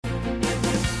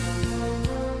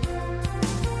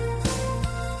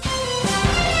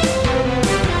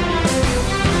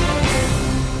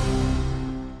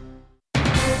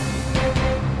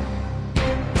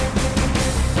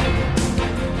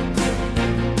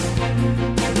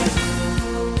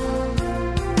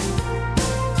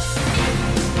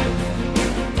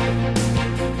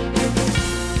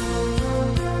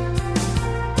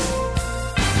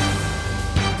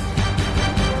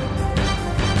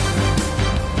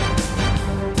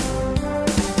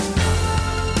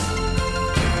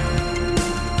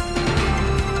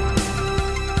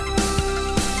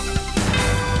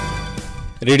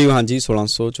Radio हांजी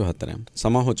 1674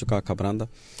 समा हो चुका खबरों का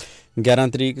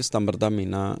 11 तरीक सितंबर का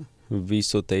महीना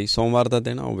 2023 सोमवार का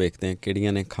दिन। आओ वेखते हैं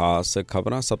किहड़ियां ने खास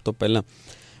खबरां। सब तो पहला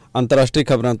अंतरराष्ट्रीय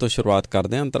खबरों तो शुरुआत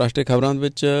करते हैं। अंतरराष्ट्रीय खबरों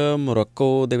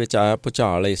मोरक्को दे विच आया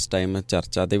भुचाल इस टाइम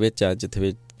चर्चा दे विच है,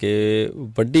 जिथे कि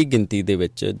वड्डी गिनती दे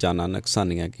विच जानां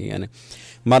नुकसानियां गईयां ने।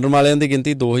 मरण वालियां दी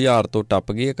गिनती 2000 तो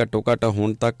टप गई है। घट्टो घट्ट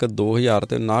हुण तक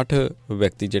 2059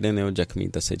 व्यक्ति जिहड़े ने जख्मी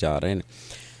दसे जा रहे हैं।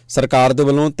 सरकार दे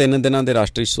वल्लों 3 दिनां दे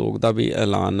राष्ट्री सोग का भी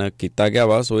ऐलान किया गया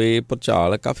वा। सो ये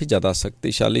भुचाल काफ़ी ज़्यादा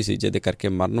शक्तिशाली सी, जिहदे करके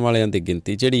मरण वालियां दी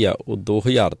गिनती जिहड़ी आ वो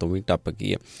 2000 तो भी टप गई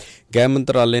है। गृह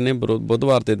मंत्रालय ने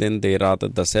बुधवार के दिन देर रात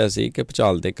दस्सिया सी कि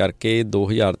भुचाल दे करके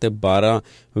 2012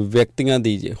 व्यक्तियों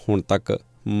की हुण तक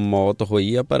मौत हुई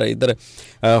है। पर इधर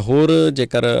होर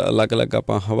जेकर अलग अलग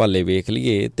आप हवाले वेख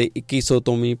लीए तो 2100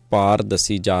 तो भी पार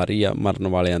दसी जा रही है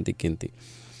मरण वालियां दी गिनती।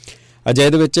 अजे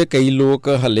दे कई लोग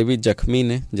हले भी जख्मी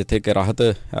ने, जिथे कि राहत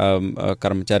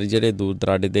कर्मचारी जिहड़े दूर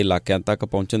दराडे के इलाकों तक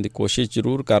पहुँचने की कोशिश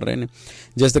जरूर कर रहे हैं,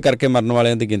 जिस करके मरण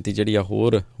वालियां दी गिनती जिहड़ी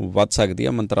होर वध सकती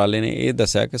है। मंत्रालय ने यह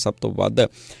दस्सिया कि सब तो वध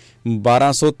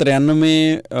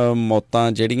 1293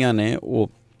 मौतां जिहड़ियां ने वो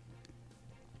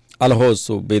अलहौज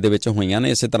सूबे दे विच होईयां ने।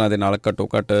 इस तरह के नाल घट्टो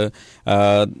घट्ट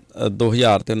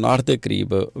 2059 के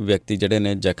करीब व्यक्ति जिहड़े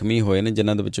ने जख्मी होए ने,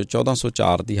 जिन्हां दे विचों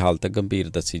 1404 की हालत गंभीर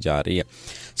दसी जा रही है।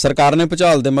 सरकार ने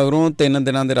भुचाल दे मगरों 3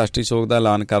 दिनां दे राष्ट्रीय सोग का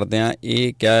ऐलान करदिआं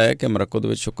ये कहा है कि मोरक्को दे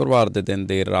विच शुक्रवार के दिन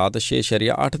देर रात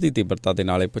 6.8 की तीव्रता के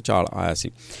नाल भुचाल आया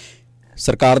सी।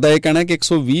 सरकार का यह कहना है कि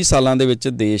 120 सालां दे विच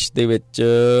देश दे विच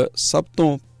सब तो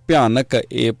भयानक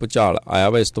ये भुचाल आया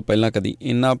वा। इस तो पहला कभी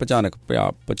इन्ना भयानक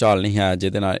भुचाल नहीं आया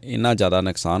जिहदे नाल इन्ना ज़्यादा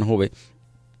नुकसान होवे।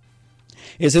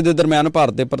 इस दे दरम्यान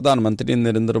भारत के प्रधानमंत्री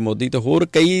नरेंद्र मोदी तो होर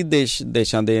कई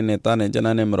देशों के नेता ने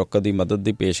जिन्हों ने मोरक्को की मदद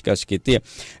की पेशकश की है।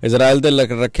 इजराइल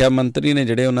के रक्षा मंत्री ने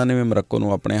जिहड़े उन्होंने भी मोरक्को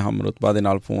नूं अपने हमरुतबा दे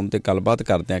नाल फोन ते गलबात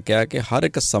करदिआं कहा कि हर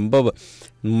एक संभव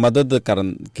मदद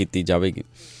की जाएगी।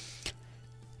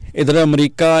 इधर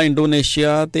अमरीका,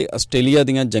 इंडोनेशिया ते आस्ट्रेलिया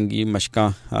दीयां जंगी मशकां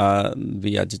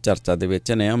भी अज चर्चा दे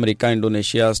विच ने। अमरीका,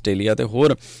 इंडोनेशिया, आस्ट्रेलिया ते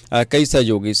होर कई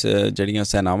सहयोगी जिहड़ियां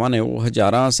सेनावां ने वो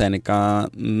हज़ारां सैनिकां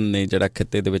ने जिहड़ा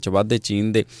खित्ते दे विच वाधे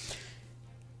चीन दे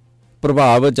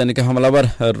प्रभाव यानी कि हमलावर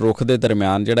रुख के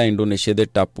दरम्यान जिहड़ा इंडोनेशिया के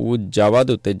टापू जावा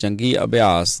के उत्ते जंगी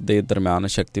अभ्यास के दरम्यान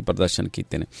शक्ति प्रदर्शन किए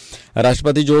हैं।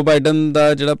 राष्ट्रपति जो बाइडन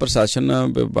का जिहड़ा प्रशासन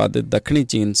बाद दक्षिणी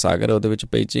चीन सागर उहदे विच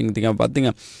पेइचिंग दीयां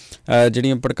वधियां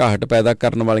जिहड़ियां भड़काहट पैदा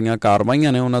करन वालीआं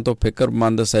कार्रवाईआं ने उन्हां तो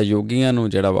फिक्रमंद सहयोगियां नूं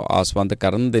जिहड़ा आसवंद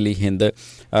करन दे लई हिंद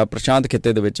प्रशांत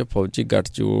खित्ते दे विच फौजी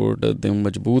गठजोड़ दे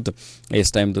मजबूत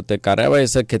इस टाइम दे उत्ते कर रहा वा।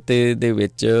 इस खित्ते दे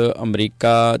विच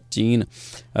अमरीका, चीन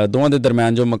दोवां दे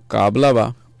दरम्यान जो मुकाबला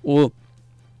वा वो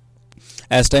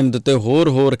इस टाइम के उत्ते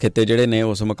होर खिते जिहड़े ने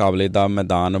उस मुकाबले का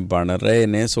मैदान बन रहे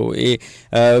हैं। सो ये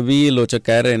भी आलोचक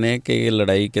कह रहे हैं कि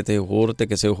लड़ाई किते होर ते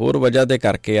किसी होर वजह के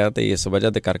करके आ ते इस वजह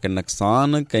के करके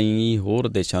नुकसान कई होर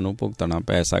देशों को भुगतना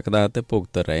पै सकता है ते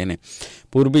भुगत रहे हैं।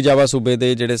 पूर्वी जावा सूबे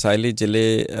के जिहड़े साहिली जिले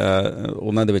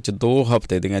उन्हां दे विच 2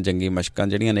 हफ्ते दीयां जंगी मशकां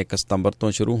जिहड़ियां ने 1 सितंबर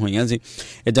तो शुरू होईयां सी।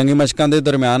 ये जंगी मशकां दे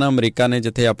दरम्यान अमरीका ने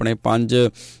जिथे अपने 5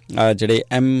 जिहड़े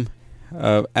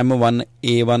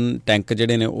M1A1 टैंक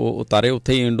जिहड़े ने वो उतारे,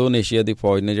 उत्थे ही इंडोनेशिया की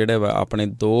फौज ने जिहड़े अपने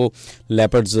 2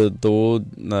 लैपर्ड्स 2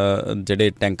 जिहड़े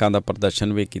टैंकां दा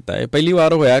प्रदर्शन भी किया। है पहली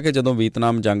बार होया कि जदों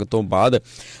वियतनाम जंग तो बाद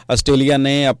आस्ट्रेलिया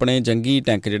ने अपने जंगी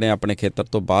टैंक जिहड़े अपने खेतर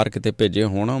तो बाहर किते भेजे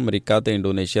होण। अमरीका ते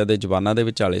इंडोनेशिया के जवानां दे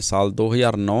विचाले साल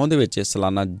 2009 दे विच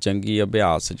सालाना जंगी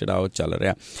अभ्यास जिहड़ा वो चल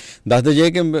रहा। दस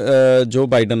दईए कि जो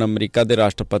बाइडन अमरीका के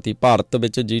राष्ट्रपति भारत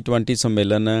विच G20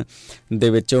 सम्मेलन दे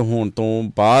विच होण तो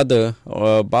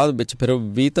बाद विच फिर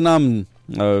वियतनाम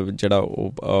जिहड़ा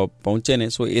पहुँचे ने।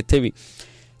 सो इत्थे भी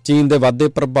चीन के वाधे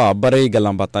प्रभाव बारे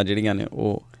गल्लां बातां जिहड़ियां ने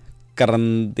वो करन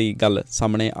दी गल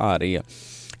सामने आ रही है।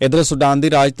 इधर सूडान की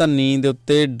राजधानी के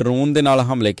उत्ते ड्रोन के नाल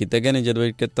हमले किए गए हैं, जिहदे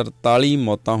विच 43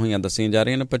 मौतां होईयां दसियां जा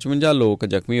रही हैं। 55 लोग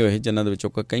जख्मी होए, जिन्हां दे विचों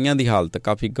कईयां की हालत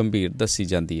काफ़ी गंभीर दसी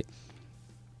जाती है।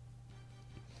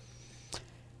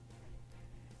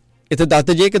 इत्थे दस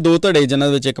दईए कि 2 धड़े जिन्हां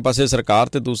दे विच एक पासे सरकार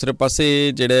ते दूसरे पासे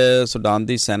जिहड़े सूडान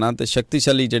की सेना ते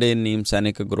शक्तिशाली जिहड़े नीम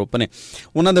सैनिक ग्रुप ने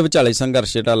उन्हां दे विचाले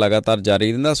संघर्ष जिहड़ा लगातार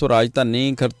जारी रहिंदा। सो राजधानी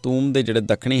खरतूम के जिहड़े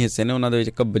दक्षिणी हिस्से ने उन्हां दे विच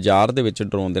एक बाजार दे विच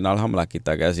ड्रोन दे नाल हमला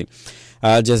किया गया सी,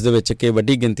 जिस दे विच कि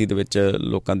वड्डी गिनती दे विच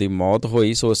लोकां दी मौत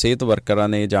होई। सो सेहत वर्करां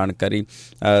ने जानकारी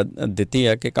दित्ती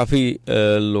है कि काफ़ी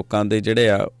लोकां दे जिहड़े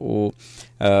आ वो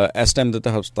इस टाइम दे उत्ते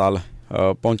हस्पताल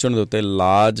पहुँचण दे उत्ते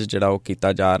इलाज जिहड़ा वो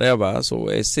कीता जा रहा वा। सो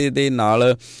इसे दे नाल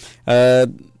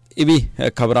ये भी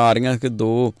खबरां आ रही कि 2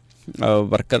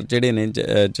 ਵਰਕਰ ਜਿਹੜੇ ਨੇ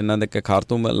ਜਿਨ੍ਹਾਂ ਦੇ ਕਿ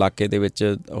ਖਾਰਤੂਮ ਇਲਾਕੇ ਦੇ ਵਿੱਚ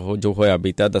ਉਹ ਜੋ ਹੋਇਆ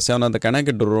ਬੀਤਾ ਦੱਸਿਆ, ਉਹਨਾਂ ਦਾ ਕਹਿਣਾ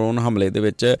ਕਿ ਡਰੋਨ ਹਮਲੇ ਦੇ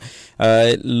ਵਿੱਚ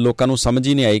ਲੋਕਾਂ ਨੂੰ ਸਮਝ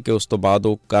ਹੀ ਨਹੀਂ ਆਈ ਕਿ ਉਸ ਤੋਂ ਬਾਅਦ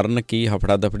ਉਹ ਕਰਨ ਕੀ।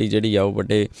 ਹਫੜਾ ਦਫੜੀ ਜਿਹੜੀ ਆ ਉਹ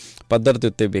ਵੱਡੇ ਪੱਧਰ ਦੇ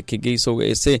ਉੱਤੇ ਵੇਖੀ ਗਈ। ਸੋ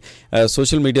ਇਸੇ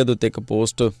ਸੋਸ਼ਲ ਮੀਡੀਆ ਦੇ ਉੱਤੇ ਇੱਕ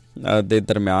ਪੋਸਟ ਦੇ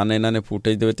ਦਰਮਿਆਨ ਇਹਨਾਂ ਨੇ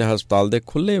ਫੁਟੇਜ ਦੇ ਵਿੱਚ ਹਸਪਤਾਲ ਦੇ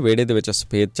ਖੁੱਲ੍ਹੇ ਵਿਹੜੇ ਦੇ ਵਿੱਚ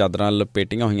ਸਫੇਦ ਚਾਦਰਾਂ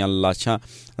ਲਪੇਟੀਆਂ ਹੋਈਆਂ ਲਾਸ਼ਾਂ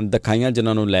ਦਿਖਾਈਆਂ,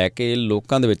 ਜਿਨ੍ਹਾਂ ਨੂੰ ਲੈ ਕੇ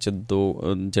ਲੋਕਾਂ ਦੇ ਵਿੱਚ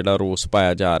ਜਿਹੜਾ ਰੋਸ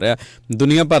ਪਾਇਆ ਜਾ ਰਿਹਾ।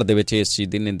 ਦੁਨੀਆ ਭਰ ਦੇ ਵਿੱਚ ਇਸ ਚੀਜ਼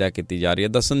ਦੀ ਨਿੰਦਾ ਕੀਤੀ ਜਾ ਰਹੀ ਹੈ।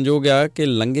 ਦੱਸਣਯੋਗ ਆ ਕਿ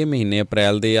ਲੰਘੇ ਮਹੀਨੇ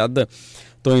ਅਪ੍ਰੈਲ ਦੇ ਅੱਧ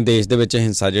ਤੋਂ ਹੀ ਦੇਸ਼ ਦੇ ਵਿੱਚ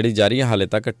ਹਿੰਸਾ ਜਿਹੜੀ ਜਾਰੀ ਹੈ, ਹਾਲੇ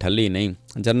ਤੱਕ ਠੱਲੀ ਨਹੀਂ।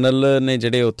 ਜਨਰਲ ਨੇ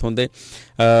ਜਿਹੜੇ ਉੱਥੋਂ ਦੇ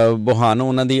ਬੁਹਾਨ,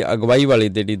 ਉਹਨਾਂ ਦੀ ਅਗਵਾਈ ਵਾਲੀ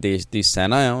ਜਿਹੜੀ ਦੇਸ਼ ਦੀ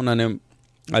ਸੈਨਾ ਆ, ਉਹਨਾਂ ਨੇ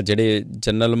ਜਿਹੜੇ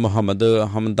ਜਨਰਲ ਮੁਹੰਮਦ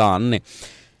ਹਮਦਾਨ ਨੇ,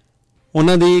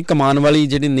 ਉਹਨਾਂ ਦੀ ਕਮਾਨ ਵਾਲੀ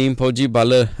ਜਿਹੜੀ ਨੀਮ ਫੌਜੀ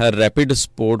ਬਲ ਰੈਪਿਡ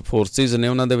ਸਪੋਰਟ ਫੋਰਸਿਸ ਨੇ,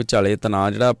 ਉਹਨਾਂ ਦੇ ਵਿਚਾਲੇ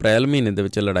ਤਣਾਅ ਜਿਹੜਾ ਅਪ੍ਰੈਲ ਮਹੀਨੇ ਦੇ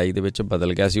ਵਿੱਚ ਲੜਾਈ ਦੇ ਵਿੱਚ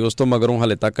ਬਦਲ ਗਿਆ ਸੀ। ਉਸ ਤੋਂ ਮਗਰੋਂ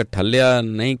ਹਾਲੇ ਤੱਕ ਠੱਲਿਆ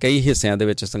ਨਹੀਂ। ਕਈ ਹਿੱਸਿਆਂ ਦੇ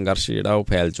ਵਿੱਚ ਸੰਘਰਸ਼ ਜਿਹੜਾ ਉਹ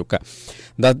ਫੈਲ ਚੁੱਕਾ।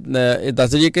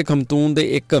 ਦੱਸ ਦਈਏ ਕਿ ਖਮਤੂਨ ਦੇ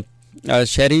ਇੱਕ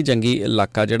ਸ਼ਹਿਰੀ ਜੰਗੀ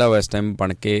ਇਲਾਕਾ ਜਿਹੜਾ ਉਹ ਇਸ ਟਾਈਮ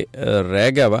ਬਣ ਕੇ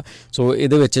ਰਹਿ ਗਿਆ ਵਾ। ਸੋ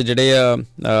ਇਹਦੇ ਵਿੱਚ ਜਿਹੜੇ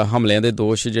ਹਮਲਿਆਂ ਦੇ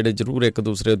ਦੋਸ਼ ਜਿਹੜੇ ਜ਼ਰੂਰ ਇੱਕ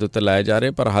ਦੂਸਰੇ ਦੇ ਉੱਤੇ ਲਾਏ ਜਾ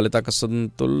ਰਹੇ, ਪਰ ਹਾਲੇ ਤੱਕ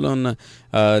ਸੰਤੁਲਨ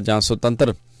ਜਾਂ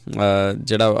ਸੁਤੰਤਰ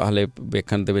ਜਿਹੜਾ ਹਾਲੇ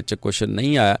ਵੇਖਣ ਦੇ ਵਿੱਚ ਕੁਛ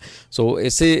ਨਹੀਂ ਆਇਆ। ਸੋ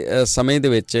ਇਸੇ ਸਮੇਂ ਦੇ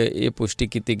ਵਿੱਚ ਇਹ ਪੁਸ਼ਟੀ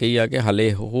ਕੀਤੀ ਗਈ ਆ ਕਿ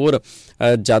ਹਾਲੇ ਹੋਰ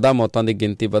ਜ਼ਿਆਦਾ ਮੌਤਾਂ ਦੀ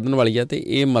ਗਿਣਤੀ ਵਧਣ ਵਾਲੀ ਹੈ, ਅਤੇ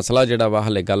ਇਹ ਮਸਲਾ ਜਿਹੜਾ ਵਾ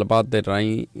ਹਾਲੇ ਗੱਲਬਾਤ ਦੇ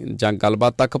ਰਾਹੀਂ ਜਾਂ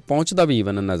ਗੱਲਬਾਤ ਤੱਕ ਪਹੁੰਚਦਾ ਵੀ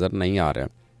ਈਵਨ ਨਜ਼ਰ ਨਹੀਂ ਆ ਰਿਹਾ।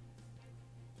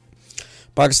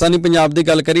 ਪਾਕਿਸਤਾਨੀ ਪੰਜਾਬ ਦੀ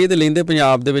ਗੱਲ ਕਰੀਏ ਤਾਂ ਲਹਿੰਦੇ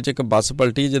ਪੰਜਾਬ ਦੇ ਵਿੱਚ ਇੱਕ ਬੱਸ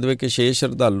ਪਲਟੀ, ਜਿਹਦੇ ਵਿੱਚ 6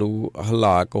 ਸ਼ਰਧਾਲੂ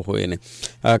ਹਲਾਕ ਹੋਏ ਨੇ।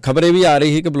 ਖਬਰ ਇਹ ਵੀ ਆ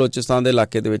ਰਹੀ ਸੀ ਕਿ ਬਲੋਚਿਸਤਾਨ ਦੇ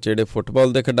ਇਲਾਕੇ ਦੇ ਵਿੱਚ ਜਿਹੜੇ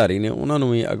ਫੁੱਟਬਾਲ ਦੇ ਖਿਡਾਰੀ ਨੇ, ਉਹਨਾਂ ਨੂੰ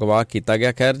ਵੀ ਅਗਵਾ ਕੀਤਾ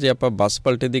ਗਿਆ। ਖੈਰ, ਜੇ ਆਪਾਂ ਬੱਸ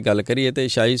ਪਲਟੇ ਦੀ ਗੱਲ ਕਰੀਏ ਤਾਂ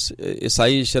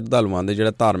ਈਸਾਈ ਸ਼ਰਧਾਲੂਆਂ ਦੇ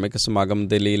ਜਿਹੜਾ ਧਾਰਮਿਕ ਸਮਾਗਮ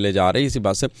ਦੇ ਲਈ ਲਿਜਾ ਰਹੀ ਸੀ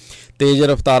ਬੱਸ, ਤੇਜ਼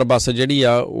ਰਫ਼ਤਾਰ ਬੱਸ ਜਿਹੜੀ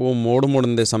ਆ ਉਹ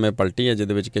ਮੁੜਨ ਦੇ ਸਮੇਂ ਪਲਟੀ ਹੈ,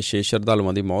 ਜਿਹਦੇ ਵਿੱਚ ਕਿ 6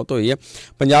 ਸ਼ਰਧਾਲੂਆਂ ਦੀ ਮੌਤ ਹੋਈ ਹੈ।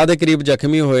 50 ਦੇ ਕਰੀਬ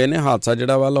ਜ਼ਖਮੀ ਹੋਏ ਨੇ। ਹਾਦਸਾ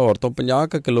ਜਿਹੜਾ ਵਾ ਲਾਹੌਰ ਤੋਂ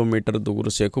 50 ਕਿਲੋਮੀਟਰ ਦੂਰ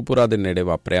ਸ਼ੇਖੂਪੁਰਾ ਦੇ ਨੇੜੇ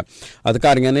ਵਾਪਰਿਆ।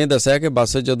 ਅਧਿਕਾਰੀਆਂ ਨੇ ਦੱਸਿਆ ਕਿ ਬੱਸ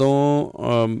ਜਦੋਂ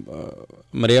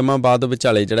ਮਰੀਅਮਾਬਾਦ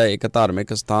ਵਿਚਾਲੇ ਜਿਹੜਾ ਇੱਕ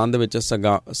ਧਾਰਮਿਕ ਸਥਾਨ ਦੇ ਵਿੱਚ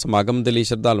ਸਮਾਗਮ ਦੇ ਲਈ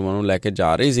ਸ਼ਰਧਾਲੂਆਂ ਨੂੰ ਲੈ ਕੇ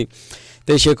ਜਾ ਰਹੀ ਸੀ,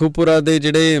 ਅਤੇ ਸ਼ੇਖੂਪੁਰਾ ਦੇ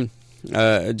ਜਿਹੜੇ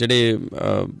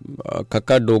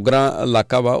ਖੱਕਾ ਡੋਗਰਾ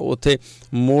ਇਲਾਕਾ ਵਾ, ਉੱਥੇ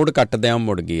ਮੋੜ ਕੱਟਦਿਆਂ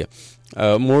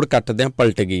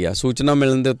ਪਲਟ ਗਈ ਆ। ਸੂਚਨਾ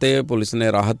ਮਿਲਣ ਦੇ ਉੱਤੇ ਪੁਲਿਸ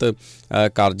ਨੇ ਰਾਹਤ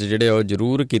ਕਾਰਜ ਜਿਹੜੇ ਉਹ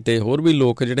ਜ਼ਰੂਰ ਕੀਤੇ। ਹੋਰ ਵੀ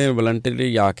ਲੋਕ ਜਿਹੜੇ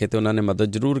ਵਲੰਟੀਅਰਲੀ ਆ ਕੇ ਤੇ ਉਹਨਾਂ ਨੇ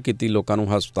ਮਦਦ ਜ਼ਰੂਰ ਕੀਤੀ, ਲੋਕਾਂ ਨੂੰ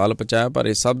ਹਸਪਤਾਲ ਪਹੁੰਚਾਇਆ। ਪਰ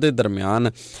ਇਸ ਸਭ ਦੇ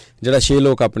ਦਰਮਿਆਨ ਜਿਹੜਾ 6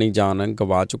 ਲੋਕ ਆਪਣੀ ਜਾਨ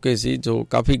ਗਵਾ ਚੁੱਕੇ ਸੀ, ਜੋ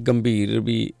ਕਾਫੀ ਗੰਭੀਰ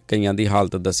ਵੀ ਕਈਆਂ ਦੀ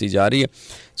ਹਾਲਤ ਦੱਸੀ ਜਾ ਰਹੀ ਹੈ।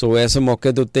 ਸੋ ਇਸ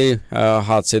ਮੌਕੇ ਦੇ ਉੱਤੇ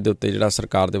ਹਾਦਸੇ ਦੇ ਉੱਤੇ ਜਿਹੜਾ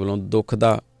ਸਰਕਾਰ ਦੇ ਵੱਲੋਂ ਦੁੱਖ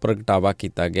ਦਾ ਪ੍ਰਗਟਾਵਾ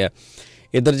ਕੀਤਾ ਗਿਆ।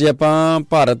 ਇੱਧਰ ਜੇ ਆਪਾਂ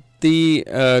ਭਾਰਤ ਦੀ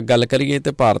ਗੱਲ ਕਰੀਏ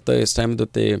ਤਾਂ ਭਾਰਤ ਇਸ ਟਾਈਮ ਦੇ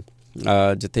ਉੱਤੇ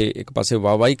ਜਿੱਥੇ ਇੱਕ ਪਾਸੇ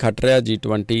ਵਾਹਵਾਹੀ ਖੱਟ ਰਿਹਾ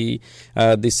G20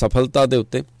 ਦੀ ਸਫਲਤਾ ਦੇ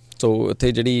ਉੱਤੇ, ਸੋ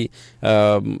ਉੱਥੇ ਜਿਹੜੀ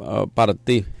ਭਾਰਤ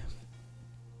ਦੀ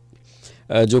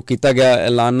ਜੋ ਕੀਤਾ ਗਿਆ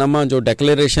ਐਲਾਨਨਾਮਾ, ਜੋ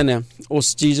ਡੈਕਲੇਰੇਸ਼ਨ ਆ,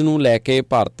 ਉਸ ਚੀਜ਼ ਨੂੰ ਲੈ ਕੇ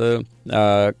ਭਾਰਤ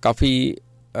ਕਾਫੀ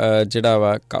ਜਿਹੜਾ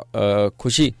ਵਾ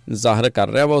ਖੁਸ਼ੀ ਜ਼ਾਹਰ ਕਰ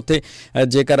ਰਿਹਾ ਵਾ ਉੱਥੇ।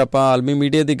 ਜੇਕਰ ਆਪਾਂ ਆਲਮੀ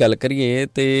ਮੀਡੀਆ ਦੀ ਗੱਲ ਕਰੀਏ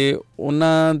ਤਾਂ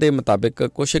ਉਹਨਾਂ ਦੇ ਮੁਤਾਬਿਕ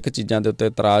ਕੁਛ ਇੱਕ ਚੀਜ਼ਾਂ ਦੇ ਉੱਤੇ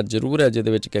ਇਤਰਾਜ਼ ਜ਼ਰੂਰ ਹੈ,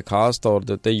 ਜਿਹਦੇ ਵਿੱਚ ਕਿ ਖਾਸ ਤੌਰ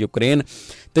ਦੇ ਉੱਤੇ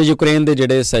ਯੂਕਰੇਨ ਦੇ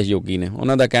ਜਿਹੜੇ ਸਹਿਯੋਗੀ ਨੇ,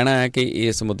 ਉਹਨਾਂ ਦਾ ਕਹਿਣਾ ਹੈ ਕਿ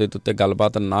ਇਸ ਮੁੱਦੇ ਦੇ ਉੱਤੇ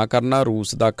ਗੱਲਬਾਤ ਨਾ ਕਰਨਾ,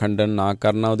 ਰੂਸ ਦਾ ਖੰਡਨ ਨਾ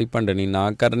ਕਰਨਾ, ਉਹਦੀ ਭੰਡਣੀ ਨਾ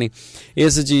ਕਰਨੀ,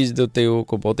 ਇਸ ਚੀਜ਼ ਦੇ ਉੱਤੇ ਉਹ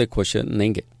ਬਹੁਤੇ ਖੁਸ਼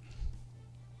ਨਹੀਂ ਗੇ।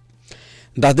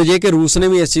 ਦੱਸ ਦਈਏ ਕਿ ਰੂਸ ਨੇ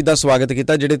ਵੀ ਇਸ ਚੀਜ਼ ਦਾ ਸਵਾਗਤ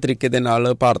ਕੀਤਾ, ਜਿਹੜੇ ਤਰੀਕੇ ਦੇ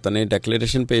ਨਾਲ ਭਾਰਤ ਨੇ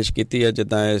ਡੈਕਲੇਰੇਸ਼ਨ ਪੇਸ਼ ਕੀਤੀ ਹੈ,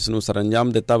 ਜਿੱਦਾਂ ਇਸ ਨੂੰ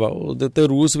ਸਰੰਜਾਮ ਦਿੱਤਾ ਵਾ, ਉਹਦੇ ਉੱਤੇ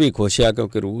ਰੂਸ ਵੀ ਖੁਸ਼ ਆ,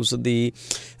 ਕਿਉਂਕਿ ਰੂਸ ਦੀ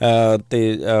ਅਤੇ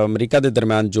ਅਮਰੀਕਾ ਦੇ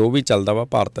ਦਰਮਿਆਨ ਜੋ ਵੀ ਚੱਲਦਾ ਵਾ,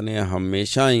 ਭਾਰਤ ਨੇ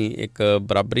ਹਮੇਸ਼ਾ ਹੀ ਇੱਕ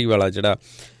ਬਰਾਬਰੀ ਵਾਲਾ ਜਿਹੜਾ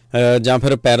ਜਾਂ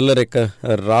ਫਿਰ ਪੈਰਲਰ ਇੱਕ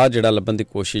ਰਾਹ ਜਿਹੜਾ ਲੱਭਣ ਦੀ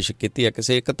ਕੋਸ਼ਿਸ਼ ਕੀਤੀ ਹੈ।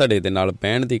 ਕਿਸੇ ਇੱਕ ਧੜੇ ਦੇ ਨਾਲ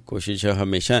ਬਹਿਣ ਦੀ ਕੋਸ਼ਿਸ਼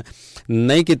ਹਮੇਸ਼ਾ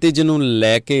ਨਹੀਂ ਕੀਤੀ, ਜਿਹਨੂੰ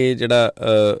ਲੈ ਕੇ ਜਿਹੜਾ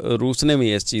ਰੂਸ ਨੇ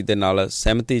ਵੀ ਇਸ ਚੀਜ਼ ਦੇ ਨਾਲ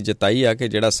ਸਹਿਮਤੀ ਜਤਾਈ ਆ ਕਿ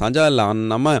ਜਿਹੜਾ ਸਾਂਝਾ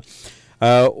ਐਲਾਨਨਾਮਾ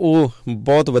ਉਹ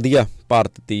ਬਹੁਤ ਵਧੀਆ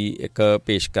ਭਾਰਤ ਦੀ ਇੱਕ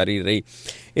ਪੇਸ਼ਕਾਰੀ ਰਹੀ।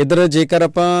 ਇੱਧਰ ਜੇਕਰ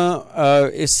ਆਪਾਂ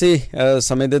ਇਸੇ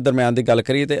ਸਮੇਂ ਦੇ ਦਰਮਿਆਨ ਦੀ ਗੱਲ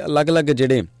ਕਰੀਏ ਤਾਂ ਅਲੱਗ-ਅਲੱਗ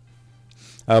ਜਿਹੜੇ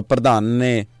ਪ੍ਰਧਾਨ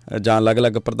ਨੇ ਜਾਂ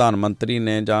ਅਲੱਗ-ਅਲੱਗ ਪ੍ਰਧਾਨ ਮੰਤਰੀ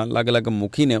ਨੇ ਜਾਂ ਅਲੱਗ-ਅਲੱਗ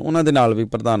ਮੁਖੀ ਨੇ, ਉਹਨਾਂ ਦੇ ਨਾਲ ਵੀ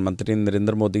ਪ੍ਰਧਾਨ ਮੰਤਰੀ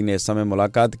ਨਰਿੰਦਰ ਮੋਦੀ ਨੇ ਇਸ ਸਮੇਂ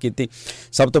ਮੁਲਾਕਾਤ ਕੀਤੀ।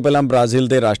 ਸਭ ਤੋਂ ਪਹਿਲਾਂ ਬ੍ਰਾਜ਼ੀਲ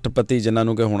ਦੇ ਰਾਸ਼ਟਰਪਤੀ, ਜਿਨ੍ਹਾਂ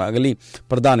ਨੂੰ ਕਿ ਹੁਣ ਅਗਲੀ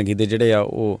ਪ੍ਰਧਾਨਗੀ ਦੇ ਜਿਹੜੇ ਆ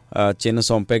ਉਹ ਚਿੰਨ੍ਹ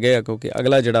ਸੌਂਪੇ ਗਏ ਆ, ਕਿਉਂਕਿ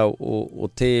ਅਗਲਾ ਜਿਹੜਾ ਉਹ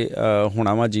ਉੱਥੇ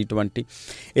ਹੋਣਾ ਵਾ G20।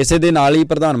 ਇਸੇ ਦੇ ਨਾਲ ਹੀ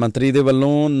ਪ੍ਰਧਾਨ ਮੰਤਰੀ ਦੇ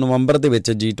ਵੱਲੋਂ ਨਵੰਬਰ ਦੇ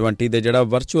ਵਿੱਚ G20 ਦੇ ਜਿਹੜਾ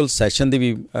ਵਰਚੁਅਲ ਸੈਸ਼ਨ ਦੀ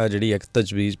ਵੀ ਜਿਹੜੀ ਇੱਕ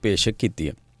ਤਜਵੀਜ਼ ਪੇਸ਼ ਕੀਤੀ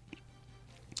ਹੈ।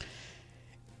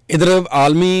 ਇੱਧਰ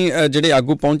ਆਲਮੀ ਜਿਹੜੇ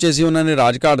ਆਗੂ ਪਹੁੰਚੇ ਸੀ, ਉਹਨਾਂ ਨੇ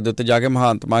ਰਾਜਘਾਟ ਦੇ ਉੱਤੇ ਜਾ ਕੇ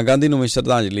ਮਹਾਤਮਾ ਗਾਂਧੀ ਨੂੰ ਵੀ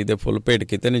ਸ਼ਰਧਾਂਜਲੀ ਦੇ ਫੁੱਲ ਭੇਟ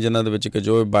ਕੀਤੇ ਨੇ, ਜਿਨ੍ਹਾਂ ਦੇ ਵਿੱਚ ਕਿ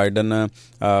ਜੋ ਬਾਈਡਨ,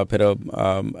 ਫਿਰ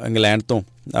ਇੰਗਲੈਂਡ ਤੋਂ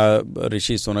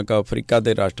ਰਿਸ਼ੀ ਸੁਨਕ, ਅਫਰੀਕਾ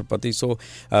ਦੇ ਰਾਸ਼ਟਰਪਤੀ, ਸੋ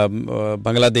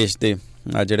ਬੰਗਲਾਦੇਸ਼ ਦੇ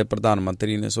ਜਿਹੜੇ ਪ੍ਰਧਾਨ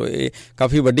ਮੰਤਰੀ ਨੇ, ਸੋ ਇਹ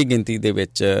ਕਾਫੀ ਵੱਡੀ ਗਿਣਤੀ ਦੇ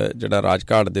ਵਿੱਚ ਜਿਹੜਾ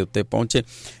ਰਾਜਘਾਟ ਦੇ ਉੱਤੇ ਪਹੁੰਚੇ।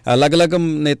 ਅਲੱਗ-ਅਲੱਗ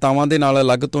ਨੇਤਾਵਾਂ ਦੇ ਨਾਲ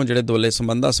ਅਲੱਗ ਤੋਂ ਜਿਹੜੇ ਦੋਲੇ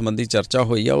ਸੰਬੰਧਾਂ ਸੰਬੰਧੀ ਚਰਚਾ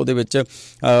ਹੋਈ ਆ, ਉਹਦੇ ਵਿੱਚ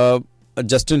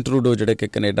ਜਸਟਿਨ ਟਰੂਡੋ ਜਿਹੜੇ ਕਿ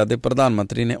ਕੈਨੇਡਾ ਦੇ ਪ੍ਰਧਾਨ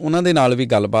ਮੰਤਰੀ ਨੇ, ਉਹਨਾਂ ਦੇ ਨਾਲ ਵੀ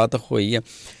ਗੱਲਬਾਤ ਹੋਈ ਹੈ।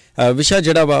 ਵਿਸ਼ਾ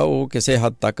ਜਿਹੜਾ ਵਾ ਉਹ ਕਿਸੇ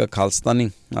ਹੱਦ ਤੱਕ ਖਾਲਸਤਾਨੀ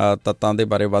ਤੱਤਾਂ ਦੇ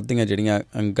ਬਾਰੇ ਵੱਧਦੀਆਂ ਜਿਹੜੀਆਂ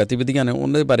ਗਤੀਵਿਧੀਆਂ ਨੇ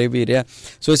ਉਹਨਾਂ ਦੇ ਬਾਰੇ ਵੀ ਰਿਹਾ।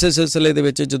 ਸੋ ਇਸੇ ਸਿਲਸਿਲੇ ਦੇ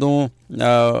ਵਿੱਚ ਜਦੋਂ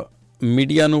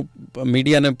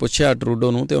ਮੀਡੀਆ ਨੇ ਪੁੱਛਿਆ ਟਰੂਡੋ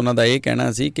ਨੂੰ, ਅਤੇ ਉਹਨਾਂ ਦਾ ਇਹ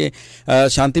ਕਹਿਣਾ ਸੀ ਕਿ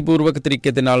ਸ਼ਾਂਤੀਪੂਰਵਕ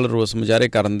ਤਰੀਕੇ ਦੇ ਨਾਲ ਰੋਸ ਮੁਜ਼ਾਹਰੇ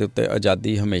ਕਰਨ ਦੇ ਉੱਤੇ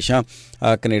ਆਜ਼ਾਦੀ ਹਮੇਸ਼ਾ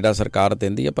ਕੈਨੇਡਾ ਸਰਕਾਰ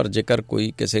ਦਿੰਦੀ ਹੈ, ਪਰ ਜੇਕਰ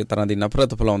ਕੋਈ ਕਿਸੇ ਤਰ੍ਹਾਂ ਦੀ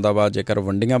ਨਫ਼ਰਤ ਫੈਲਾਉਂਦਾ ਵਾ, ਜੇਕਰ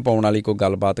ਵੰਡੀਆਂ ਪਾਉਣ ਵਾਲੀ ਕੋਈ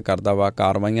ਗੱਲਬਾਤ ਕਰਦਾ ਵਾ,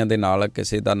 ਕਾਰਵਾਈਆਂ ਦੇ ਨਾਲ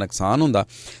ਕਿਸੇ ਦਾ ਨੁਕਸਾਨ ਹੁੰਦਾ,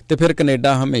 ਅਤੇ ਫਿਰ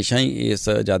ਕੈਨੇਡਾ ਹਮੇਸ਼ਾ ਹੀ ਇਸ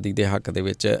ਆਜ਼ਾਦੀ ਦੇ ਹੱਕ ਦੇ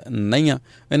ਵਿੱਚ ਨਹੀਂ ਆ।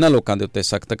 ਇਹਨਾਂ ਲੋਕਾਂ ਦੇ ਉੱਤੇ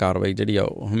ਸਖਤ ਕਾਰਵਾਈ ਜਿਹੜੀ ਆ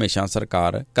ਉਹ ਹਮੇਸ਼ਾ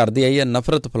ਸਰਕਾਰ ਕਰਦੀ ਆਈ ਹੈ।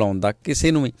 ਨਫ਼ਰਤ ਫੈਲਾਉਣ ਦਾ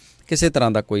ਕਿਸੇ ਨੂੰ ਵੀ ਕਿਸੇ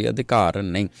ਤਰ੍ਹਾਂ ਦਾ ਕੋਈ ਅਧਿਕਾਰ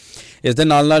ਨਹੀਂ। ਇਸ ਦੇ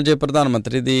ਨਾਲ ਜੇ ਪ੍ਰਧਾਨ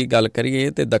ਮੰਤਰੀ ਦੀ ਗੱਲ ਕਰੀਏ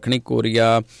ਤਾਂ ਦੱਖਣੀ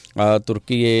ਕੋਰੀਆ,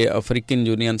 ਤੁਰਕੀ, ਅਫਰੀਕਨ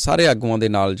ਯੂਨੀਅਨ ਸਾਰੇ ਆਗੂਆਂ ਦੇ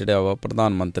ਨਾਲ ਜਿਹੜਾ ਵਾ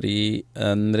ਪ੍ਰਧਾਨ ਮੰਤਰੀ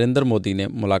ਨਰਿੰਦਰ ਮੋਦੀ ਨੇ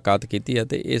ਮੁਲਾਕਾਤ ਕੀਤੀ ਹੈ,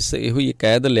 ਅਤੇ ਇਹੋ ਹੀ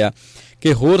ਕਹਿ ਲਿਆ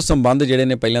ਕਿ ਹੋਰ ਸੰਬੰਧ ਜਿਹੜੇ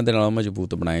ਨੇ ਪਹਿਲਾਂ ਦੇ ਨਾਲੋਂ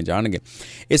ਮਜ਼ਬੂਤ ਬਣਾਏ ਜਾਣਗੇ।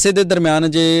 ਇਸੇ ਦੇ ਦਰਮਿਆਨ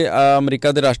ਜੇ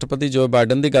ਅਮਰੀਕਾ ਦੇ ਰਾਸ਼ਟਰਪਤੀ ਜੋ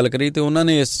ਬਾਈਡਨ ਦੀ ਗੱਲ ਕਰੀ ਤਾਂ ਉਹਨਾਂ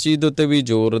ਨੇ ਇਸ ਚੀਜ਼ ਦੇ ਉੱਤੇ ਵੀ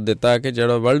ਜ਼ੋਰ ਦਿੱਤਾ ਕਿ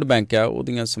ਜਿਹੜਾ ਵਰਲਡ ਬੈਂਕ ਆ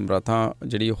ਉਹਦੀਆਂ ਸਮਰੱਥਾ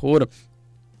ਜਿਹੜੀ ਹੋਰ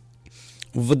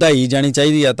ਵਧਾਈ ਜਾਣੀ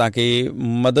ਚਾਹੀਦੀ ਆ ਤਾਂ ਕਿ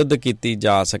ਮਦਦ ਕੀਤੀ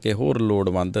ਜਾ ਸਕੇ ਹੋਰ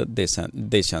ਲੋੜਵੰਦ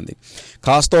ਦੇਸ਼ਾਂ ਦੀ।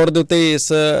 ਖਾਸ ਤੌਰ ਦੇ ਉੱਤੇ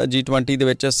ਇਸ G20 ਦੇ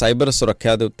ਵਿੱਚ ਸਾਈਬਰ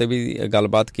ਸੁਰੱਖਿਆ ਦੇ ਉੱਤੇ ਵੀ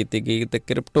ਗੱਲਬਾਤ ਕੀਤੀ ਗਈ, ਅਤੇ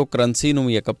ਕ੍ਰਿਪਟੋ ਕਰੰਸੀ ਨੂੰ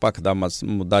ਵੀ ਇੱਕ ਪੱਖ ਦਾ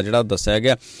ਮੁੱਦਾ ਜਿਹੜਾ ਦੱਸਿਆ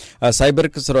ਗਿਆ। ਸਾਈਬਰ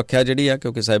ਸੁਰੱਖਿਆ ਜਿਹੜੀ ਆ,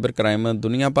 ਕਿਉਂਕਿ ਸਾਈਬਰ ਕ੍ਰਾਈਮ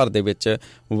ਦੁਨੀਆ ਭਰ ਦੇ ਵਿੱਚ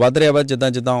ਵੱਧ ਰਿਹਾ ਵਾ,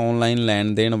 ਜਿੱਦਾਂ ਔਨਲਾਈਨ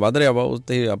ਲੈਣ ਦੇਣ ਵੱਧ ਰਿਹਾ ਵਾ, ਉਸ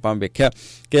 'ਤੇ ਆਪਾਂ ਵੇਖਿਆ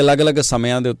ਕਿ ਅਲੱਗ-ਅਲੱਗ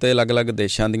ਸਮਿਆਂ ਦੇ ਉੱਤੇ ਅਲੱਗ-ਅਲੱਗ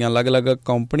ਦੇਸ਼ਾਂ ਦੀਆਂ ਅਲੱਗ-ਅਲੱਗ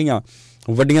ਕੰਪਨੀਆਂ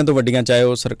ਵੱਡੀਆਂ ਤੋਂ ਵੱਡੀਆਂ, ਚਾਹੇ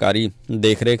ਉਹ ਸਰਕਾਰੀ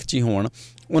ਦੇਖ ਰੇਖ 'ਚ ਹੀ ਹੋਣ,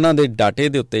 ਉਹਨਾਂ ਦੇ ਡਾਟੇ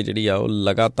ਦੇ ਉੱਤੇ ਜਿਹੜੀ ਆ ਉਹ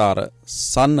ਲਗਾਤਾਰ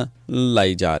ਸੰਨ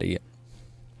ਲਾਈ ਜਾ ਰਹੀ ਹੈ।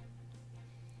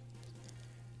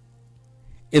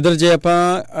 ਇੱਧਰ ਜੇ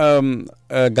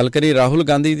ਆਪਾਂ ਗੱਲ ਕਰੀਏ ਰਾਹੁਲ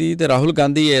ਗਾਂਧੀ ਦੀ, ਅਤੇ ਰਾਹੁਲ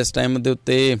ਗਾਂਧੀ ਇਸ ਟਾਈਮ ਦੇ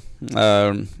ਉੱਤੇ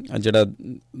ਜਿਹੜਾ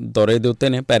ਦੌਰੇ ਦੇ ਉੱਤੇ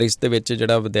ਨੇ ਪੈਰਿਸ ਦੇ ਵਿੱਚ,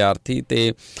 ਜਿਹੜਾ ਵਿਦਿਆਰਥੀ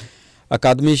ਅਤੇ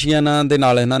ਅਕਾਦਮੀਸ਼ੀਅਨਾਂ ਦੇ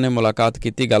ਨਾਲ ਇਹਨਾਂ ਨੇ ਮੁਲਾਕਾਤ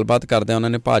ਕੀਤੀ। ਗੱਲਬਾਤ ਕਰਦਿਆਂ ਉਹਨਾਂ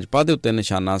ਨੇ ਭਾਜਪਾ ਦੇ ਉੱਤੇ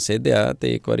ਨਿਸ਼ਾਨਾ ਸੇਧਿਆ,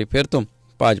 ਅਤੇ ਇੱਕ ਵਾਰੀ ਫਿਰ ਤੋਂ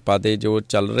ਭਾਜਪਾ ਦੇ ਜੋ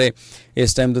ਚੱਲ ਰਹੇ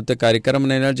ਇਸ ਟਾਈਮ ਦੇ ਉੱਤੇ ਕਾਰਿਆਕਰਮ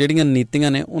ਨੇ ਨਾਲ ਜਿਹੜੀਆਂ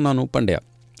ਨੀਤੀਆਂ ਨੇ ਉਹਨਾਂ ਨੂੰ ਭੰਡਿਆ।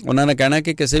 ਉਹਨਾਂ ਨੇ ਕਹਿਣਾ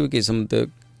ਕਿ ਕਿਸੇ ਵੀ ਕਿਸਮ ਦੇ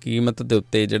ਕੀਮਤ ਦੇ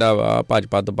ਉੱਤੇ ਜਿਹੜਾ ਵਾ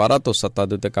ਭਾਜਪਾ ਦੁਬਾਰਾ ਤੋਂ ਸੱਤਾ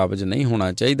ਦੇ ਉੱਤੇ ਕਾਬਜ਼ ਨਹੀਂ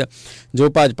ਹੋਣਾ ਚਾਹੀਦਾ। ਜੋ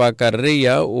ਭਾਜਪਾ ਕਰ ਰਹੀ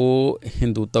ਆ ਉਹ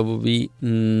ਹਿੰਦੂਤਵ ਵੀ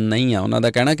ਨਹੀਂ ਆ। ਉਹਨਾਂ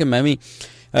ਦਾ ਕਹਿਣਾ ਕਿ ਮੈਂ ਵੀ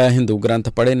ਹਿੰਦੂ ਗ੍ਰੰਥ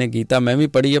ਪੜ੍ਹੇ ਨੇ, ਗੀਤਾ ਮੈਂ ਵੀ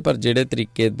ਪੜ੍ਹੀ ਹੈ, ਪਰ ਜਿਹੜੇ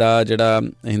ਤਰੀਕੇ ਦਾ ਜਿਹੜਾ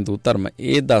ਹਿੰਦੂ ਧਰਮ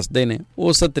ਇਹ ਦੱਸਦੇ ਨੇ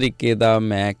ਉਸ ਤਰੀਕੇ ਦਾ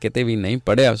ਮੈਂ ਕਿਤੇ ਵੀ ਨਹੀਂ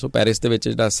ਪੜ੍ਹਿਆ। ਸੋ ਪੈਰਿਸ ਦੇ ਵਿੱਚ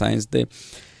ਜਿਹੜਾ ਸਾਇੰਸ ਦੇ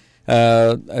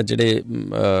ਜਿਹੜੇ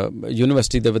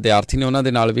ਯੂਨੀਵਰਸਿਟੀ ਦੇ ਵਿਦਿਆਰਥੀ ਨੇ ਉਹਨਾਂ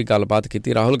ਦੇ ਨਾਲ ਵੀ ਗੱਲਬਾਤ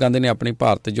ਕੀਤੀ। ਰਾਹੁਲ ਗਾਂਧੀ ਨੇ ਆਪਣੀ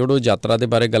ਭਾਰਤ ਜੋੜੋ ਯਾਤਰਾ ਦੇ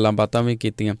ਬਾਰੇ ਗੱਲਾਂ ਬਾਤਾਂ ਵੀ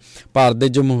ਕੀਤੀਆਂ। ਭਾਰਤ ਦੇ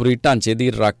ਜਮਹੂਰੀ ਢਾਂਚੇ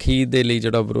ਦੀ ਰਾਖੀ ਦੇ ਲਈ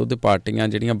ਜਿਹੜਾ ਵਿਰੋਧ ਪਾਰਟੀਆਂ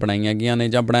ਜਿਹੜੀਆਂ ਬਣਾਈਆਂ ਗਈਆਂ ਨੇ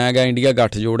ਜਾਂ ਬਣਾਇਆ ਗਿਆ ਇੰਡੀਆ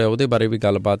ਗੱਠਜੋੜ ਹੈ ਉਹਦੇ ਬਾਰੇ ਵੀ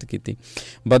ਗੱਲਬਾਤ ਕੀਤੀ।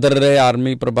 ਬਦਲ ਰਹੇ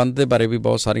ਆਰਮੀ ਪ੍ਰਬੰਧ ਦੇ ਬਾਰੇ ਵੀ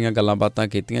ਬਹੁਤ ਸਾਰੀਆਂ ਗੱਲਾਂ ਬਾਤਾਂ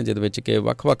ਕੀਤੀਆਂ, ਜਿਹਦੇ ਵਿੱਚ ਕਿ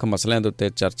ਵੱਖ-ਵੱਖ ਮਸਲਿਆਂ ਦੇ ਉੱਤੇ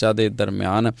ਚਰਚਾ ਦੇ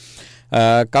ਦਰਮਿਆਨ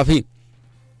ਕਾਫੀ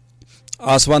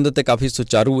ਆਸਵੰਦ ਅਤੇ ਕਾਫੀ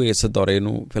ਸੁਚਾਰੂ ਇਸ ਦੌਰੇ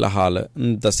ਨੂੰ ਫਿਲਹਾਲ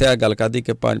ਦੱਸਿਆ। ਗੱਲ ਕਰਦੀ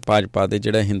ਕਿ ਭਾਜਪਾ ਦੇ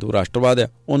ਜਿਹੜਾ ਹਿੰਦੂ ਰਾਸ਼ਟਰਵਾਦ ਆ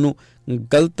ਉਹਨੂੰ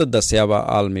ਗਲਤ ਦੱਸਿਆ ਵਾ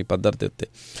ਆਲਮੀ ਪੱਧਰ ਦੇ ਉੱਤੇ।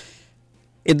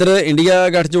 ਇੱਧਰ ਇੰਡੀਆ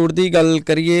ਗੱਠਜੋੜ ਦੀ ਗੱਲ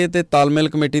ਕਰੀਏ ਤਾਂ ਤਾਲਮੇਲ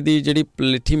ਕਮੇਟੀ ਦੀ ਜਿਹੜੀ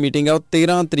ਪਲੇਠੀ ਮੀਟਿੰਗ ਆ ਉਹ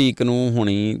 13 ਤਰੀਕ ਨੂੰ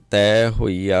ਹੋਣੀ ਤੈਅ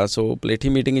ਹੋਈ ਆ। ਸੋ ਪਲੇਠੀ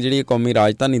ਮੀਟਿੰਗ ਜਿਹੜੀ ਕੌਮੀ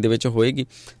ਰਾਜਧਾਨੀ ਦੇ ਵਿੱਚ ਹੋਏਗੀ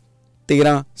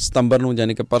 13 ਸਤੰਬਰ ਨੂੰ,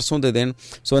 ਯਾਨੀ ਕਿ ਪਰਸੋਂ ਦੇ ਦਿਨ।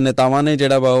 ਸੋ ਨੇਤਾਵਾਂ ਨੇ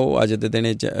ਜਿਹੜਾ ਵਾ ਉਹ ਅੱਜ ਦੇ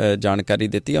ਦਿਨ ਜਾਣਕਾਰੀ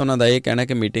ਦਿੱਤੀ। ਉਹਨਾਂ ਦਾ ਇਹ ਕਹਿਣਾ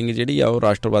ਕਿ ਮੀਟਿੰਗ ਜਿਹੜੀ ਆ ਉਹ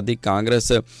ਰਾਸ਼ਟਰਵਾਦੀ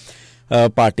ਕਾਂਗਰਸ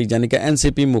ਪਾਰਟੀ ਯਾਨੀ ਕਿ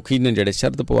NCP ਮੁਖੀ ਨੇ ਜਿਹੜੇ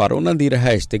ਸ਼ਰਦ ਪਵਾਰ ਉਹਨਾਂ ਦੀ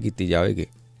ਰਿਹਾਇਸ਼ 'ਤੇ ਕੀਤੀ ਜਾਵੇਗੀ।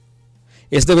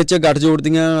 ਇਸ ਦੇ ਵਿੱਚ ਗੱਠਜੋੜ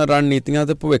ਦੀਆਂ ਰਣਨੀਤੀਆਂ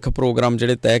ਅਤੇ ਭਵਿੱਖ ਪ੍ਰੋਗਰਾਮ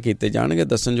ਜਿਹੜੇ ਤੈਅ ਕੀਤੇ ਜਾਣਗੇ।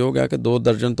 ਦੱਸਣਯੋਗ ਹੈ ਕਿ 2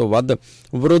 ਦਰਜਨ ਤੋਂ ਵੱਧ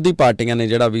ਵਿਰੋਧੀ ਪਾਰਟੀਆਂ ਨੇ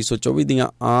ਜਿਹੜਾ 2024 ਦੀਆਂ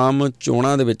ਆਮ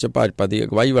ਚੋਣਾਂ ਦੇ ਵਿੱਚ ਭਾਜਪਾ ਦੀ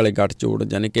ਅਗਵਾਈ ਵਾਲੇ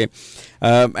ਗੱਠਜੋੜ ਯਾਨੀ ਕਿ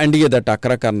NDA ਦਾ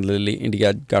ਟਾਕਰਾ ਕਰਨ ਦੇ ਲਈ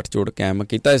ਇੰਡੀਆ ਗੱਠਜੋੜ ਕਾਇਮ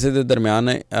ਕੀਤਾ। ਇਸੇ ਦੇ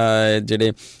ਦਰਮਿਆਨ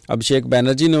ਜਿਹੜੇ ਅਭਿਸ਼ੇਕ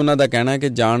ਬੈਨਰਜੀ ਨੇ ਉਹਨਾਂ ਦਾ ਕਹਿਣਾ ਹੈ ਕਿ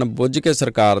ਜਾਣ ਬੁੱਝ ਕੇ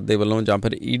ਸਰਕਾਰ ਦੇ ਵੱਲੋਂ ਜਾਂ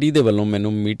ਫਿਰ ED ਦੇ ਵੱਲੋਂ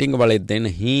ਮੈਨੂੰ ਮੀਟਿੰਗ ਵਾਲੇ ਦਿਨ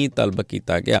ਹੀ ਤਲਬ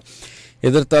ਕੀਤਾ ਗਿਆ।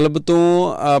 ਇੱਧਰ ਤਲਬ ਤੋਂ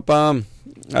ਆਪਾਂ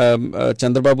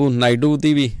ਚੰਦਰਬਾਬੂ ਨਾਇਡੂ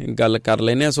ਦੀ ਵੀ ਗੱਲ ਕਰ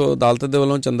ਲੈਂਦੇ ਹਾਂ। ਸੋ ਅਦਾਲਤ ਦੇ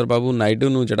ਵੱਲੋਂ ਚੰਦਰਬਾਬੂ ਨਾਇਡੂ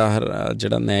ਨੂੰ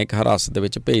ਜਿਹੜਾ ਨਿਆਇਕ ਹਿਰਾਸਤ ਦੇ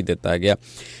ਵਿੱਚ ਭੇਜ ਦਿੱਤਾ ਗਿਆ।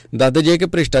 ਦੱਸਦੇ ਜੇ ਕਿ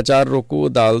ਭ੍ਰਿਸ਼ਟਾਚਾਰ ਰੋਕੂ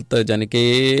ਅਦਾਲਤ ਯਾਨੀ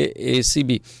ਕਿ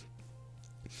ACB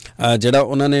ਜਿਹੜਾ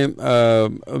ਉਹਨਾਂ ਨੇ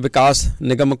ਵਿਕਾਸ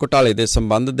ਨਿਗਮ ਘੁਟਾਲੇ ਦੇ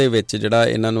ਸੰਬੰਧ ਦੇ ਵਿੱਚ ਜਿਹੜਾ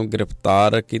ਇਹਨਾਂ ਨੂੰ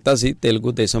ਗ੍ਰਿਫਤਾਰ ਕੀਤਾ ਸੀ।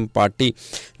 ਤੇਲਗੂ ਦੇਸ਼ਮ ਪਾਰਟੀ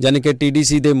ਯਾਨੀ ਕਿ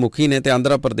TDC ਦੇ ਮੁਖੀ ਨੇ ਅਤੇ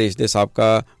ਆਂਧਰਾ ਪ੍ਰਦੇਸ਼ ਦੇ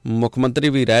ਸਾਬਕਾ ਮੁੱਖ ਮੰਤਰੀ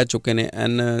ਵੀ ਰਹਿ ਚੁੱਕੇ ਨੇ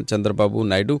ਚੰਦਰਬਾਬੂ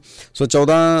ਨਾਇਡੂ। ਸੋ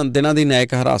 14 ਦਿਨਾਂ ਦੀ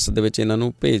ਨਿਆਇਕ ਹਿਰਾਸਤ ਦੇ ਵਿੱਚ ਇਹਨਾਂ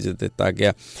ਨੂੰ ਭੇਜ ਦਿੱਤਾ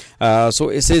ਗਿਆ।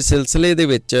 ਸੋ ਇਸੇ ਸਿਲਸਿਲੇ ਦੇ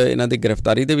ਵਿੱਚ ਇਹਨਾਂ ਦੀ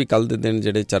ਗ੍ਰਿਫਤਾਰੀ ਦੇ ਵੀ ਕੱਲ੍ਹ ਦੇ ਦਿਨ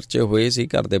ਜਿਹੜੇ ਚਰਚੇ ਹੋਏ ਸੀ।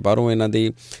 ਘਰ ਦੇ ਬਾਹਰੋਂ ਇਹਨਾਂ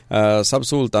ਦੀ ਸਭ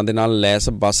ਸਹੂਲਤਾਂ ਦੇ ਨਾਲ ਲੈਸ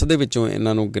ਬੱਸ ਦੇ ਵਿੱਚੋਂ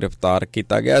ਇਹਨਾਂ ਨੂੰ ਗ੍ਰਿਫਤਾਰ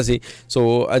ਕੀਤਾ ਗਿਆ ਸੀ।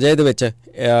 ਸੋ ਅਜਿਹੇ ਦੇ ਵਿੱਚ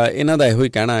ਇਹਨਾਂ ਦਾ ਇਹੋ ਹੀ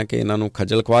ਕਹਿਣਾ ਹੈ ਕਿ ਇਹਨਾਂ ਨੂੰ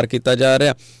ਖੱਜਲ ਖੁਆਰ ਕੀਤਾ ਜਾ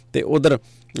ਰਿਹਾ ਤੇ ਉਧਰ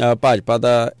ਭਾਜਪਾ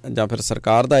ਦਾ ਜਾਂ ਫਿਰ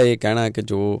ਸਰਕਾਰ ਦਾ ਇਹ ਕਹਿਣਾ ਹੈ ਕਿ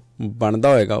ਜੋ ਬਣਦਾ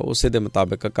ਹੋਏਗਾ ਉਸੇ ਦੇ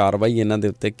ਮੁਤਾਬਿਕ ਕਾਰਵਾਈ ਇਹਨਾਂ ਦੇ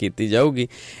ਉੱਤੇ ਕੀਤੀ ਜਾਊਗੀ।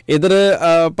 ਇੱਧਰ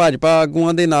ਭਾਜਪਾ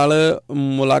ਆਗੂਆਂ ਦੇ ਨਾਲ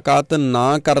ਮੁਲਾਕਾਤ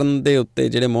ਨਾ ਕਰਨ ਦੇ ਉੱਤੇ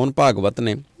ਜਿਹੜੇ ਮੋਹਨ ਭਾਗਵਤ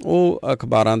ਨੇ ਉਹ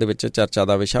ਅਖਬਾਰਾਂ ਦੇ ਵਿੱਚ ਚਰਚਾ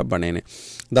ਦਾ ਵਿਸ਼ਾ ਬਣੇ ਨੇ।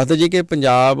 ਦੱਸਦੇ ਜੀ ਕਿ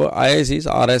ਪੰਜਾਬ ਆਏ ਸੀ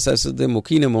RSS ਦੇ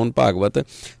ਮੁਖੀ ਨੇ ਮੋਹਨ ਭਾਗਵਤ।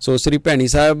 ਸੋ ਸ੍ਰੀ ਭੈਣੀ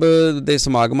ਸਾਹਿਬ ਦੇ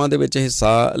ਸਮਾਗਮਾਂ ਦੇ ਵਿੱਚ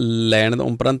ਹਿੱਸਾ ਲੈਣ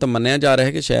ਉਪਰੰਤ ਮੰਨਿਆ ਜਾ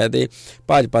ਰਿਹਾ ਕਿ ਸ਼ਾਇਦ ਇਹ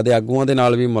ਭਾਜਪਾ ਦੇ ਆਗੂਆਂ ਦੇ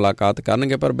ਨਾਲ ਵੀ ਮੁਲਾਕਾਤ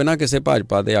ਕਰਨਗੇ, ਪਰ ਬਿਨਾਂ ਕਿਸੇ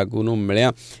ਭਾਜਪਾ ਦੇ ਆਗੂ ਨੂੰ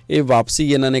ਮਿਲਿਆ ਇਹ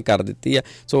ਵਾਪਸੀ ਇਹਨਾਂ ਨੇ ਕਰ ਦਿੱਤੀ ਹੈ।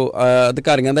 ਸੋ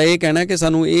ਅਧਿਕਾਰੀਆਂ ਦਾ ਇਹ ਕਹਿਣਾ ਕਿ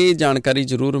ਸਾਨੂੰ ਇਹ ਜਾਣਕਾਰੀ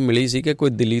ਜ਼ਰੂਰ ਮਿਲੀ ਸੀ ਕਿ ਕੋਈ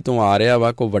ਦਿੱਲੀ ਤੋਂ ਆ ਰਿਹਾ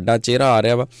ਵਾ, ਕੋਈ ਵੱਡਾ ਚਿਹਰਾ ਆ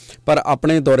ਰਿਹਾ ਵਾ, ਪਰ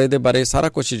ਆਪਣੇ ਦੌਰੇ ਦੇ ਬਾਰੇ ਸਾਰਾ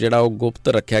ਕੁਛ ਜਿਹੜਾ ਉਹ ਗੁਪਤ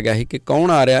ਰੱਖਿਆ ਗਿਆ ਸੀ ਕਿ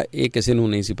ਕੌਣ ਆ ਰਿਹਾ ਇਹ ਕਿਸੇ ਨੂੰ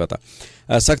ਨਹੀਂ ਸੀ ਪਤਾ।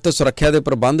 ਸਖਤ ਸੁਰੱਖਿਆ ਦੇ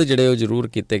ਪ੍ਰਬੰਧ ਜਿਹੜੇ ਉਹ ਜ਼ਰੂਰ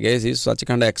ਕੀਤੇ ਗਏ ਸੀ।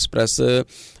 ਸੱਚਖੰਡ ਐਕਸਪ੍ਰੈਸ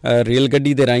ਰੇਲ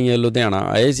ਗੱਡੀ ਦੇ ਰਾਹੀਂ ਲੁਧਿਆਣਾ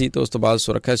ਆਏ ਸੀ ਤੇ ਉਸ ਤੋਂ ਬਾਅਦ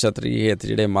ਸੁਰੱਖਿਆ ਛਤਰੀ ਹੇਠ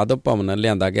ਜਿਹੜੇ ਮਾਧਵ ਭਵਨ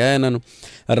ਲਿਆਂਦਾ ਗਿਆ ਇਹਨਾਂ ਨੂੰ।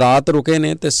 ਰਾਤ ਰੁਕੇ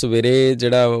ਨੇ ਤੇ ਸਵੇਰੇ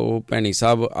ਜਿਹੜਾ ਉਹ ਭੈਣੀ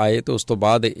ਸਾਹਿਬ ਆਏ ਤੇ ਉਸ ਤੋਂ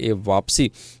ਬਾਅਦ ਇਹ ਵਾਪਸੀ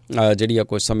ਜਿਹੜੀ ਆ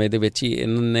ਕੁਝ ਸਮੇਂ ਦੇ ਵਿੱਚ ਹੀ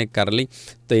ਇਹਨਾਂ ਨੇ ਕਰ ਲਈ।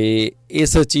 ਤੇ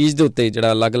ਇਸ ਚੀਜ਼ ਦੇ ਉੱਤੇ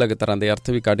ਜਿਹੜਾ ਅਲੱਗ-ਅਲੱਗ ਤਰ੍ਹਾਂ ਦੇ ਅਰਥ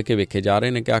ਵੀ ਕੱਢ ਕੇ ਵੇਖੇ ਜਾ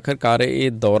ਰਹੇ ਨੇ ਕਿ ਆਖਿਰਕਾਰ ਇਹ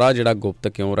ਦੌਰਾ ਜਿਹੜਾ ਗੁਪਤ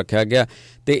ਕਿਉਂ ਰੱਖਿਆ ਗਿਆ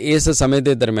ਤੇ ਇਸ ਸਮੇਂ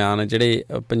ਦੇ ਦਰਮਿਆਨ ਜਿਹੜੇ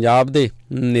ਪੰਜਾਬ ਦੇ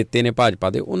ਨੇਤੇ ਨੇ ਭਾਜਪਾ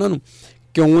ਦੇ ਉਹਨਾਂ ਨੂੰ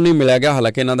ਕਿਉਂ ਨਹੀਂ ਮਿਲਿਆ ਗਿਆ।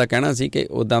 ਹਾਲਾਂਕਿ ਇਹਨਾਂ ਦਾ ਕਹਿਣਾ ਸੀ ਕਿ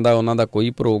ਉੱਦਾਂ ਦਾ ਉਹਨਾਂ ਦਾ ਕੋਈ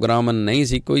ਪ੍ਰੋਗਰਾਮ ਨਹੀਂ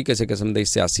ਸੀ, ਕੋਈ ਕਿਸੇ ਕਿਸਮ ਦੀ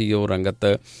ਸਿਆਸੀ ਉਹ ਰੰਗਤ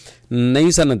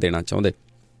ਨਹੀਂ ਸਨ ਦੇਣਾ ਚਾਹੁੰਦੇ।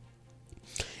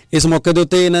 ਇਸ ਮੌਕੇ ਦੇ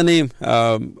ਉੱਤੇ ਇਹਨਾਂ ਨੇ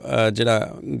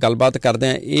ਜਿਹੜਾ ਗੱਲਬਾਤ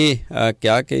ਕਰਦਿਆਂ ਇਹ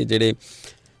ਕਿਹਾ ਕਿ ਜਿਹੜੇ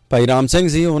ਭਾਈ ਰਾਮ ਸਿੰਘ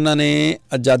ਸੀ ਉਹਨਾਂ ਨੇ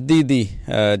ਆਜ਼ਾਦੀ ਦੀ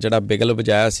ਜਿਹੜਾ ਬਿਗਲ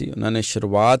ਵਜਾਇਆ ਸੀ, ਉਹਨਾਂ ਨੇ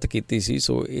ਸ਼ੁਰੂਆਤ ਕੀਤੀ ਸੀ।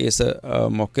 ਸੋ ਇਸ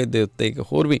ਮੌਕੇ ਦੇ ਉੱਤੇ ਇੱਕ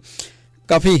ਹੋਰ ਵੀ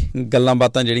ਕਾਫੀ ਗੱਲਾਂ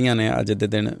ਬਾਤਾਂ ਜਿਹੜੀਆਂ ਨੇ ਅੱਜ ਦੇ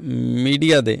ਦਿਨ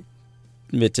ਮੀਡੀਆ ਦੇ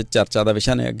ਵਿੱਚ ਚਰਚਾ ਦਾ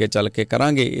ਵਿਸ਼ਾ ਨੇ। ਅੱਗੇ ਚੱਲ ਕੇ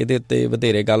ਕਰਾਂਗੇ ਇਹਦੇ ਉੱਤੇ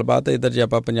ਵਧੇਰੇ ਗੱਲਬਾਤ। ਇੱਧਰ ਜੇ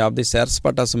ਆਪਾਂ ਪੰਜਾਬ ਦੇ ਸੈਰ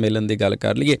ਸਪਾਟਾ ਸੰਮੇਲਨ ਦੀ ਗੱਲ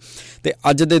ਕਰ ਲਈਏ ਤੇ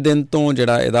ਅੱਜ ਦੇ ਦਿਨ ਤੋਂ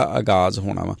ਜਿਹੜਾ ਇਹਦਾ ਆਗਾਜ਼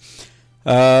ਹੋਣਾ ਵਾ।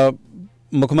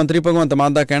 ਮੁੱਖ ਮੰਤਰੀ ਭਗਵੰਤ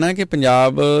ਮਾਨ ਦਾ ਕਹਿਣਾ ਕਿ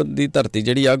ਪੰਜਾਬ ਦੀ ਧਰਤੀ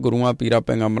ਜਿਹੜੀ ਆ ਗੁਰੂਆਂ ਪੀਰਾਂ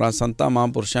ਪੈਗੰਬਰਾਂ ਸੰਤਾਂ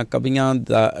ਮਹਾਂਪੁਰਸ਼ਾਂ ਕਵੀਆਂ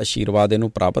ਦਾ ਆਸ਼ੀਰਵਾਦ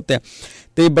ਇਹਨੂੰ ਪ੍ਰਾਪਤ ਹੈ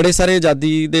ਤੇ ਬੜੇ ਸਾਰੇ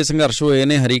ਆਜ਼ਾਦੀ ਦੇ ਸੰਘਰਸ਼ ਹੋਏ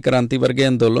ਨੇ, ਹਰੀ ਕ੍ਰਾਂਤੀ ਵਰਗੇ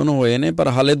ਅੰਦੋਲਨ ਹੋਏ ਨੇ, ਪਰ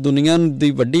ਹਾਲੇ ਦੁਨੀਆ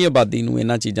ਦੀ ਵੱਡੀ ਆਬਾਦੀ ਨੂੰ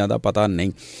ਇਹਨਾਂ ਚੀਜ਼ਾਂ ਦਾ ਪਤਾ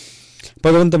ਨਹੀਂ।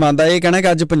 ਭਗਵੰਤ ਮਾਨ ਦਾ ਇਹ ਕਹਿਣਾ ਕਿ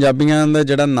ਅੱਜ ਪੰਜਾਬੀਆਂ ਦਾ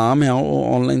ਜਿਹੜਾ ਨਾਮ ਆ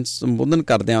ਉਹ ਆਨਲਾਈਨ ਸੰਬੋਧਨ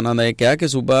ਕਰਦਿਆਂ ਉਹਨਾਂ ਦਾ ਇਹ ਕਿਹਾ ਕਿ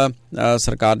ਸੂਬਾ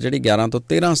ਸਰਕਾਰ ਜਿਹੜੀ 11 ਤੋਂ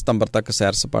 13 ਸਤੰਬਰ ਤੱਕ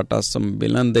ਸੈਰ ਸਪਾਟਾ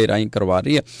ਸੰਮੇਲਨ ਦੇ ਰਾਹੀਂ ਕਰਵਾ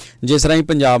ਰਹੀ ਹੈ, ਜਿਸ ਰਾਹੀਂ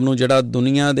ਪੰਜਾਬ ਨੂੰ ਜਿਹੜਾ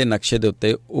ਦੁਨੀਆ ਦੇ ਨਕਸ਼ੇ ਦੇ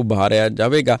ਉੱਤੇ ਉਭਾਰਿਆ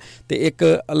ਜਾਵੇਗਾ ਤੇ ਇੱਕ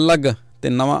ਅਲੱਗ ਤੇ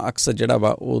ਨਵਾਂ ਅਕਸ ਜਿਹੜਾ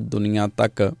ਵਾ ਉਹ ਦੁਨੀਆ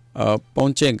ਤੱਕ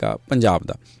ਪਹੁੰਚੇਗਾ ਪੰਜਾਬ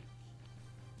ਦਾ।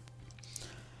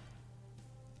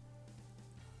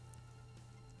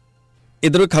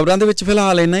 ਇੱਧਰੋਂ ਖਬਰਾਂ ਦੇ ਵਿੱਚ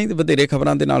ਫਿਲਹਾਲ ਇੰਨਾ ਹੀ। ਵਧੇਰੇ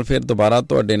ਖਬਰਾਂ ਦੇ ਨਾਲ ਫਿਰ ਦੁਬਾਰਾ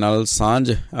ਤੁਹਾਡੇ ਨਾਲ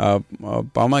ਸਾਂਝ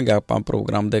ਪਾਵਾਂਗੇ ਆਪਾਂ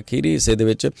ਪ੍ਰੋਗਰਾਮ ਦੇ ਅਖੀਰੀ ਹਿੱਸੇ ਦੇ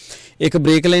ਵਿੱਚ। ਇੱਕ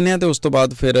ਬ੍ਰੇਕ ਲੈਂਦੇ ਹਾਂ ਅਤੇ ਉਸ ਤੋਂ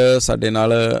ਬਾਅਦ ਫਿਰ ਸਾਡੇ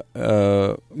ਨਾਲ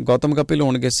ਗੌਤਮ ਕਪਿਲ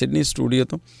ਹੋਣਗੇ ਸਿਡਨੀ ਸਟੂਡੀਓ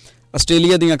ਤੋਂ।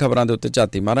 ਆਸਟ੍ਰੇਲੀਆ ਦੀਆਂ ਖਬਰਾਂ ਦੇ ਉੱਤੇ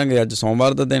ਝਾਤੀ ਮਾਰਾਂਗੇ। ਅੱਜ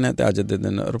ਸੋਮਵਾਰ ਦਾ ਦਿਨ ਹੈ ਅਤੇ ਅੱਜ ਦੇ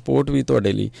ਦਿਨ ਰਿਪੋਰਟ ਵੀ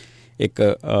ਤੁਹਾਡੇ ਲਈ ਇੱਕ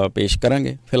ਪੇਸ਼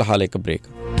ਕਰਾਂਗੇ। ਫਿਲਹਾਲ ਇੱਕ ਬ੍ਰੇਕ।